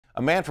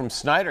A man from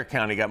Snyder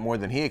County got more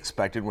than he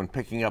expected when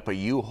picking up a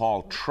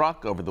U-Haul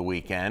truck over the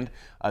weekend.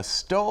 A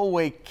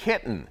stowaway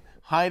kitten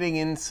hiding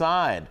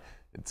inside.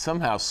 It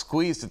somehow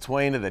squeezed its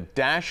way into the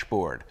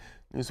dashboard.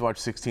 Newswatch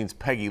 16's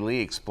Peggy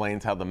Lee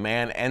explains how the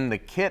man and the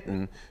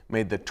kitten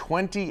made the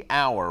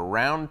 20-hour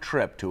round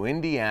trip to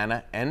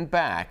Indiana and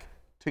back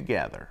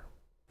together.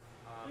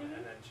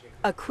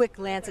 A quick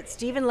glance at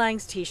Stephen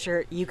Lang's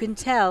t-shirt, you can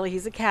tell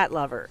he's a cat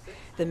lover.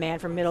 The man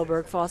from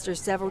Middleburg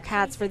fosters several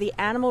cats for the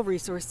Animal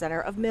Resource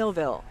Center of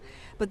Millville.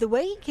 But the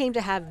way he came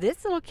to have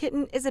this little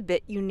kitten is a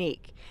bit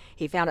unique.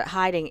 He found it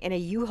hiding in a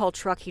U-Haul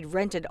truck he'd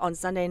rented on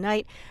Sunday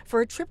night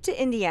for a trip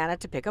to Indiana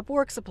to pick up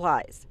work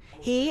supplies.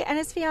 He and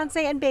his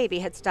fiancée and baby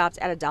had stopped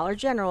at a Dollar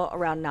General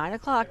around 9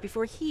 o'clock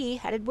before he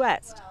headed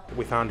west.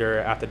 We found her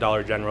at the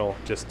Dollar General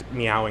just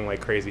meowing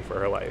like crazy for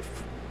her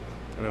life.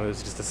 And it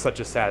was just such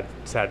a sad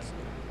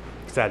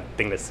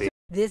thing to see.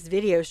 This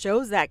video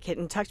shows that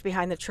kitten tucked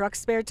behind the truck's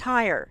spare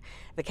tire.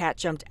 The cat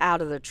jumped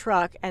out of the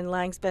truck, and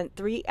Lang spent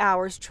 3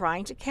 hours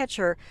trying to catch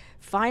her,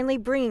 finally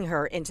bringing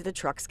her into the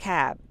truck's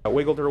cab. I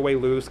wiggled her way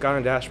loose, got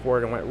on the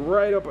dashboard, and went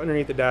right up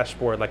underneath the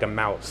dashboard like a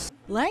mouse.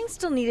 Lang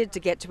still needed to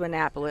get to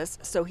Annapolis,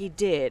 so he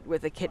did,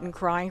 with the kitten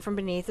crying from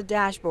beneath the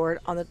dashboard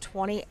on the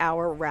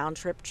 20-hour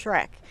round-trip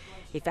trek.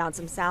 He found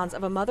some sounds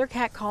of a mother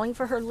cat calling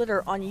for her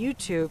litter on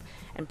YouTube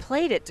and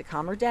played it to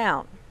calm her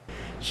down.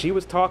 She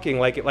was talking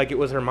like it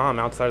was her mom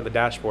outside of the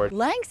dashboard.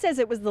 Lang says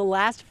it was the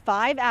last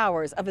 5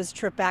 hours of his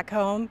trip back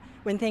home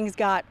when things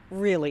got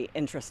really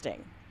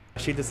interesting.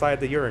 She decided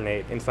to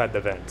urinate inside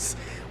the vents,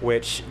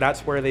 which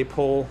that's where they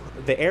pull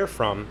the air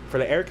from for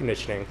the air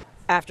conditioning.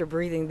 After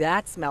breathing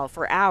that smell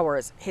for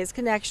hours, his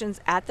connections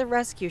at the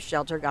rescue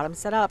shelter got him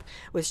set up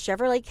with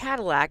Chevrolet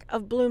Cadillac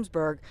of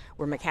Bloomsburg,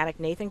 where mechanic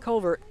Nathan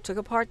Culver took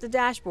apart the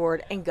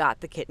dashboard and got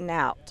the kitten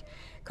out.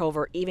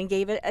 Culver even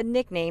gave it a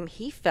nickname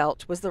he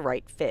felt was the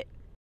right fit.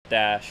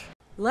 Dash.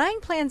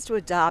 Lang plans to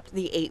adopt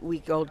the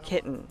 8-week-old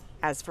kitten.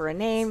 As for a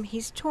name,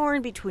 he's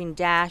torn between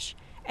Dash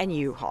and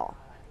U-Haul.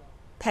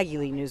 Peggy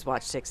Lee,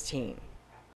 Newswatch 16.